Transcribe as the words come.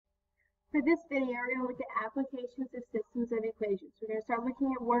For this video, we're going to look at applications of systems of equations. We're going to start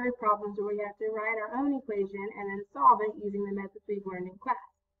looking at word problems where we have to write our own equation and then solve it using the methods we've learned in class.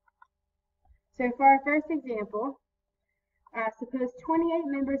 So for our first example, suppose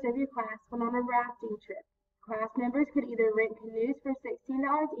 28 members of your class went on a rafting trip. Class members could either rent canoes for $16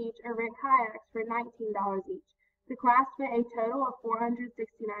 each or rent kayaks for $19 each. The class spent a total of $469.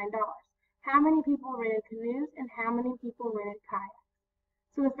 How many people rented canoes and how many people rented kayaks?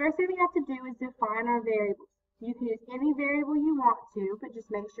 So the first thing we have to do is define our variables. You can use any variable you want to, but just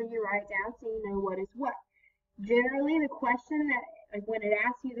make sure you write it down so you know what is what. Generally, the question when it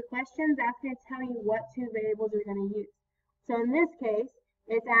asks you the question, that's going to tell you what two variables we're going to use. So in this case,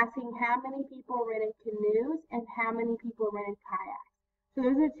 it's asking how many people rented canoes and how many people rented kayaks. So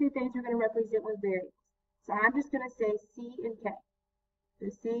those are the two things we're going to represent with variables. So I'm just going to say C and K. So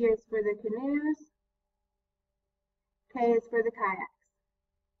C is for the canoes, K is for the kayaks.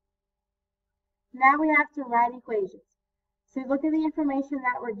 Now we have to write equations. So look at the information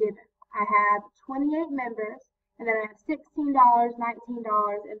that we're given. I have 28 members, and then I have $16, $19,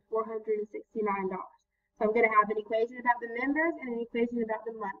 and $469. So I'm going to have an equation about the members and an equation about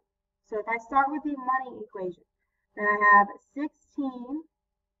the money. So if I start with the money equation, then I have 16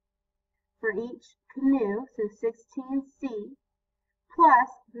 for each canoe, so 16C, plus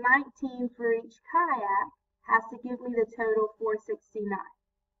 19 for each kayak has to give me the total 469.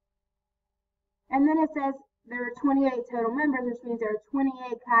 And then it says there are 28 total members, which means there are 28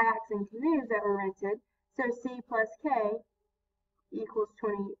 kayaks and canoes that were rented. So C plus K equals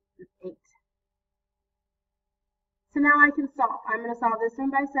 28. So now I can solve. I'm going to solve this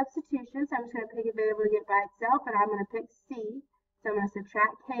one by substitution. So I'm just going to pick a variable to get by itself, and I'm going to pick C. So I'm going to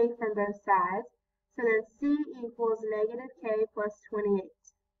subtract K from both sides. So then C equals negative K plus 28.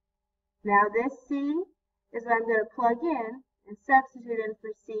 Now this C is what I'm going to plug in and substitute in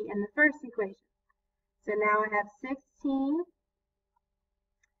for C in the first equation. So now I have 16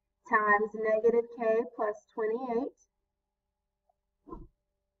 times negative K plus 28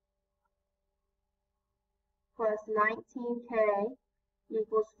 plus 19K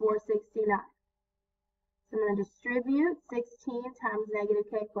equals 469. So I'm going to distribute 16 times negative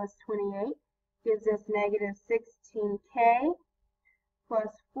K plus 28 gives us negative 16K plus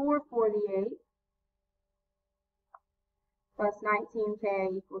 448 plus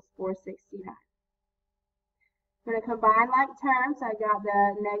 19K equals 469. I'm going to combine like terms. I got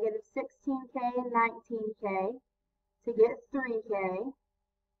the negative 16K and 19K to get 3K.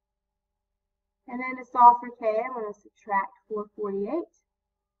 And then to solve for K, I'm going to subtract 448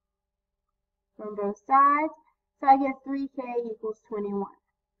 from both sides. So I get 3K equals 21.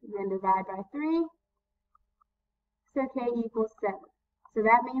 And then divide by 3. So K equals 7. So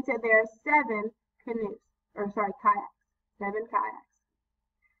that means that there are 7 kayaks. 7 kayaks.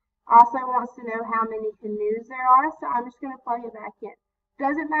 Also wants to know how many canoes there are, so I'm just going to plug it back in.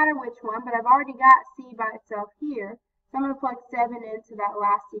 Doesn't matter which one, but I've already got C by itself here, so I'm going to plug 7 into that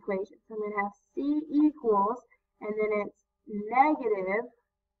last equation. So I'm going to have C equals, and then it's negative,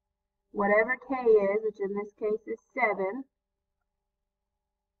 whatever K is, which in this case is 7,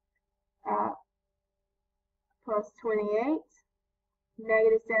 plus 28.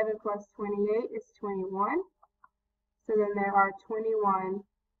 Negative 7 plus 28 is 21. So then there are 21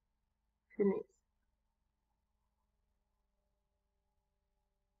 canoes.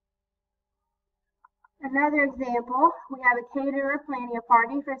 Another example, we have a caterer planning a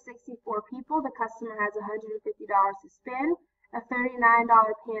party for 64 people. The customer has $150 to spend. A $39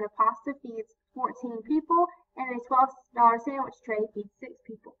 pan of pasta feeds 14 people, and a $12 sandwich tray feeds 6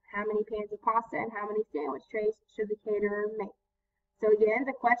 people. How many pans of pasta and how many sandwich trays should the caterer make? So again,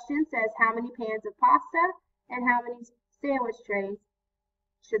 the question says how many pans of pasta and how many sandwich trays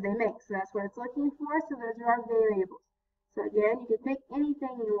should they make? So that's what it's looking for. So those are our variables. So again, you can pick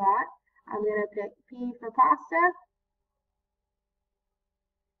anything you want. I'm going to pick P for pasta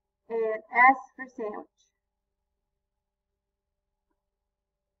and S for sandwich.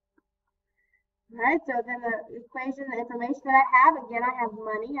 Alright, so then the equation, the information that I have, again, I have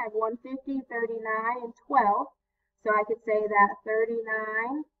money. I have 150, 39, and 12. So I could say that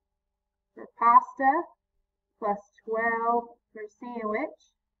 39 for pasta plus 12 for sandwich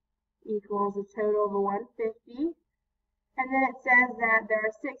equals a total of 150. And then it says that there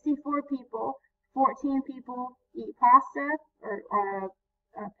are 64 people, 14 people eat pasta or on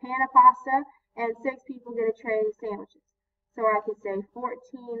a pan of pasta, and 6 people get a tray of sandwiches. So I could say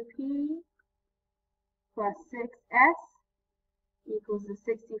 14P plus 6S equals the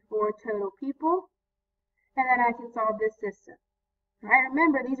 64 total people. And then I can solve this system. Alright,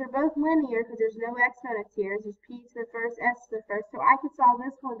 remember these are both linear because there's no exponents here. There's p to the first, s to the first. So I could solve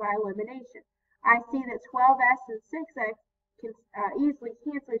this one by elimination. I see that 12s and 6x can easily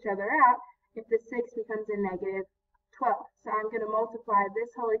cancel each other out if the 6 becomes a negative 12. So I'm going to multiply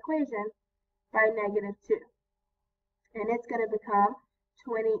this whole equation by negative 2. And it's going to become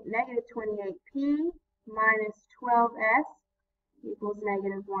negative 28p minus 12s equals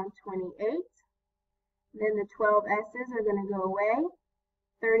negative 128. Then the 12s's are going to go away.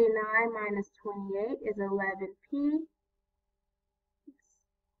 39 minus 28 is 11p.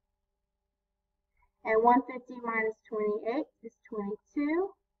 And 150 minus 28 is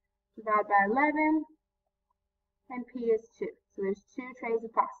 22. Divide by 11. And p is 2. So there's 2 trays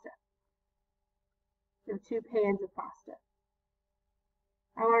of pasta. So 2 pans of pasta.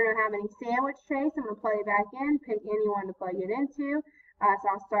 I want to know how many sandwich trays. I'm going to plug it back in. Pick any one to plug it into. So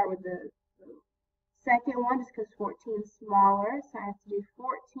I'll start with the second one just because 14 is smaller. So I have to do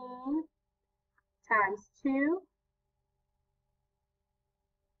 14 times 2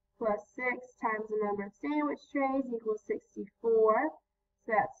 plus 6 times the number of sandwich trays equals 64.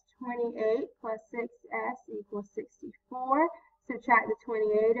 So that's 28 plus 6s equals 64. Subtract the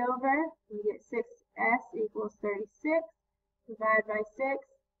 28 over. You get 6s equals 36. Divide by 6,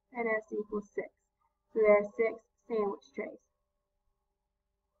 and s equals 6. So there are 6 sandwich trays.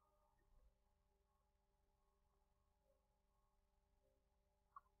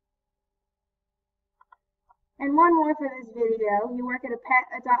 And one more for this video. You work at a pet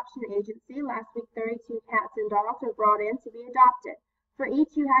adoption agency. Last week, 32 cats and dogs were brought in to be adopted. For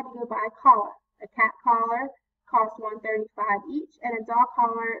each, you had to go buy a collar. A cat collar cost $135 each, and a dog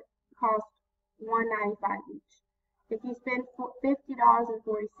collar cost $195 each. If you spend $50.40,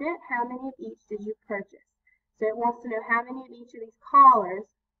 how many of each did you purchase? So it wants to know how many of each of these collars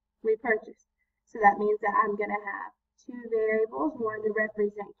we purchased. So that means that I'm going to have 2 variables, one to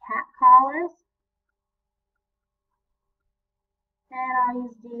represent cat collars, and I'll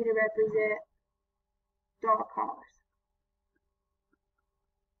use D to represent dog collars.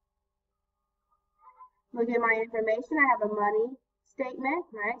 Look at my information. I have a money statement,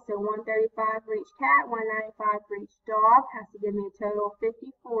 right? So $135 for each cat, $195 for each dog, has to give me a total of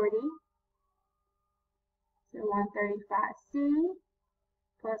 $50.40. So 135C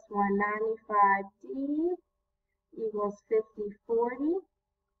plus 195D equals $50.40.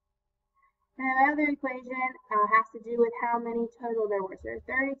 And my other equation has to do with how many total there were. So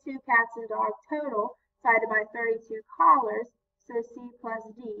 32 cats and dogs total divided by 32 collars. So C plus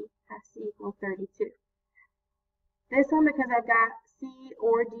D has to equal 32. This one, because I've got C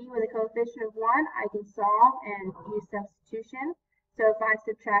or D with a coefficient of 1, I can solve and use substitution. So if I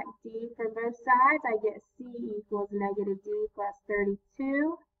subtract D from both sides, I get C equals negative D plus 32.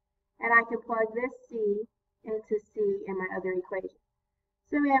 And I can plug this C into C in my other equation.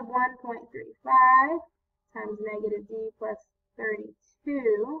 So we have 1.35 times negative D plus 32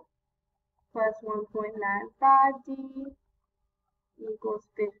 plus 1.95D equals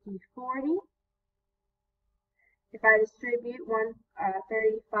 50.40. If I distribute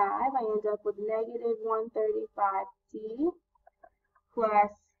 135, I end up with negative 135D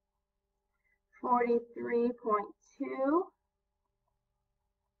plus 43.2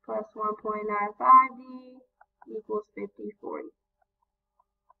 plus 1.95D equals 50.40.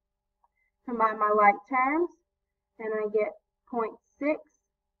 Combine my like terms, and I get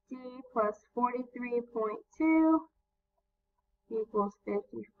 0.6D plus 43.2 equals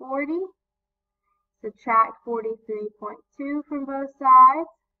 50.40. Subtract 43.2 from both sides.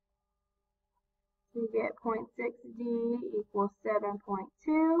 We get 0.6D equals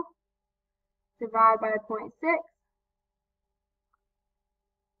 7.2. Divide by 0.6.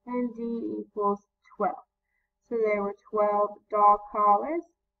 And D equals 12. So there were 12 dog collars.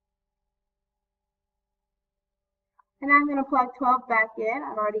 And I'm going to plug 12 back in.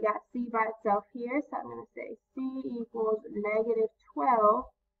 I've already got C by itself here. So I'm going to say C equals negative 12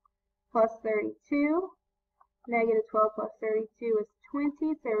 plus 32. Negative 12 plus 32 is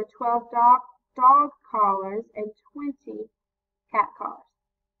 20. So there were 12 dog collars and 20 cat collars.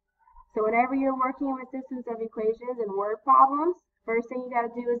 So whenever you're working with systems of equations and word problems, first thing you got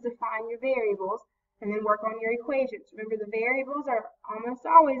to do is define your variables and then work on your equations. Remember, the variables are almost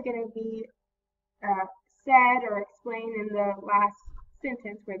always going to be said or explained in the last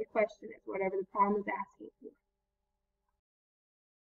sentence where the question is, whatever the problem is asking you.